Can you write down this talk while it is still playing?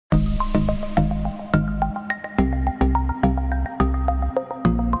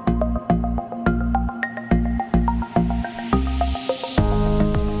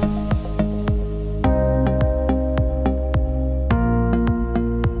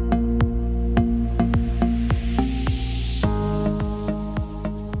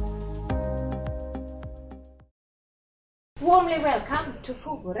Warmly welcome to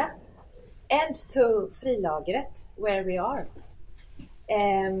Fora and to Frilagret, where we are.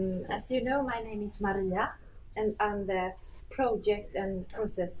 As you know, my name is Maria and I'm the project and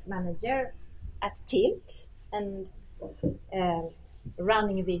process manager at TILLT and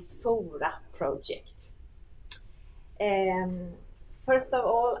running this Fora project. First of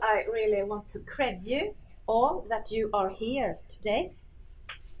all, I really want to credit you all that you are here today,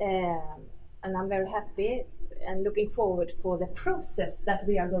 and I'm very happy and looking forward for the process that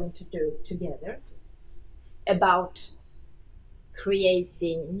we are going to do together about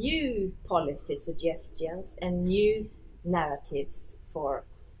creating new policy suggestions and new narratives for,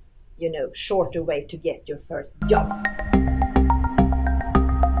 shorter way to get your first job.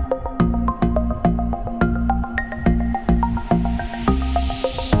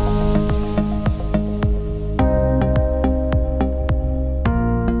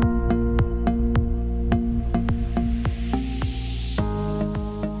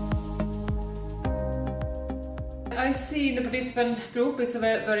 I see the participant group is a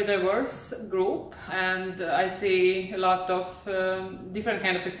very diverse group, and I see a lot of different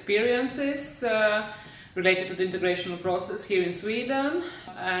kind of experiences related to the integration process here in Sweden,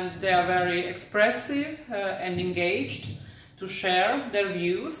 and they are very expressive and engaged to share their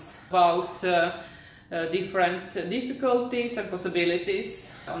views about different difficulties and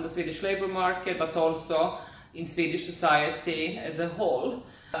possibilities on the Swedish labour market, but also in Swedish society as a whole.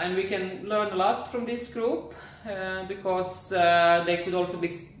 And we can learn a lot from this group. Because they could also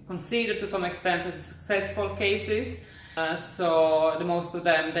be considered to some extent as successful cases. So the most of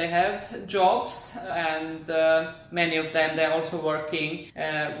them, they have jobs, and many of them, they're also working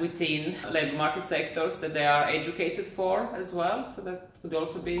within labour market sectors that they are educated for as well. So that could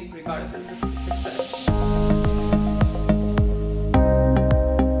also be regarded as a success.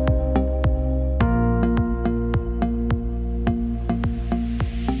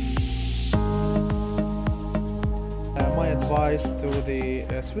 Advice to the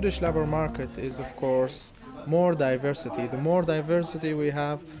Swedish labour market is, of course, more diversity. The more diversity we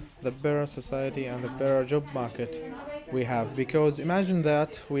have, the better society and the better job market we have. Because imagine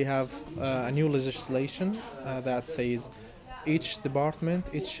that we have a new legislation that says each department,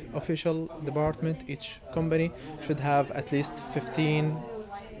 each official department, each company should have at least 15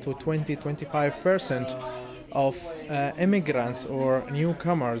 to 25% of immigrants or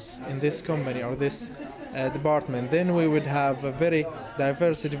newcomers in this company or this department. Then we would have a very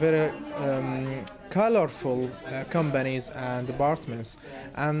diverse, very colorful companies and departments,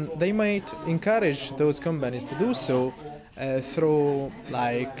 and they might encourage those companies to do so through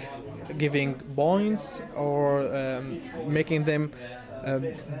like giving points or making them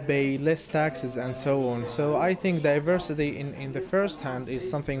pay less taxes and so on. So I think diversity in the first hand is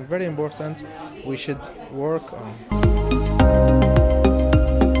something very important we should work on.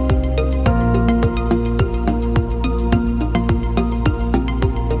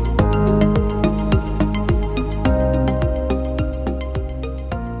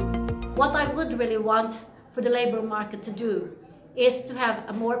 What I would really want for the labour market to do is to have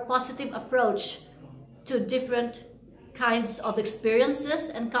a more positive approach to different kinds of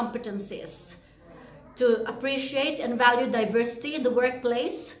experiences and competencies, to appreciate and value diversity in the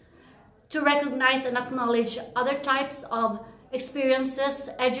workplace, to recognize and acknowledge other types of experiences,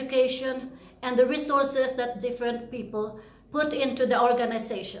 education, and the resources that different people put into the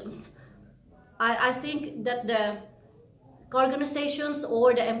organizations. I think that the organizations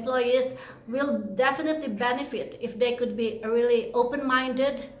or the employees will definitely benefit if they could be really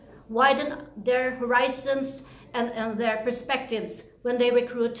open-minded, widen their horizons and their perspectives when they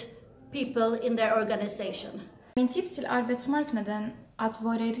recruit people in their organization. Min tips till arbetsmarknaden att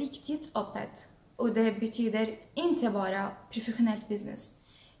vara riktigt öppet, och det betyder inte bara professionellt business.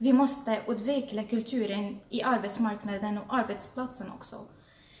 Vi måste utveckla kulturen i arbetsmarknaden och arbetsplatsen också.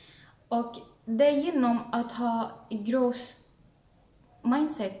 Och det är genom att ha growth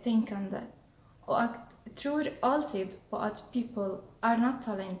mindset-tänkande och att tror alltid på att people are not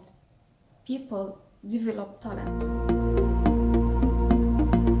talent, people develop talent.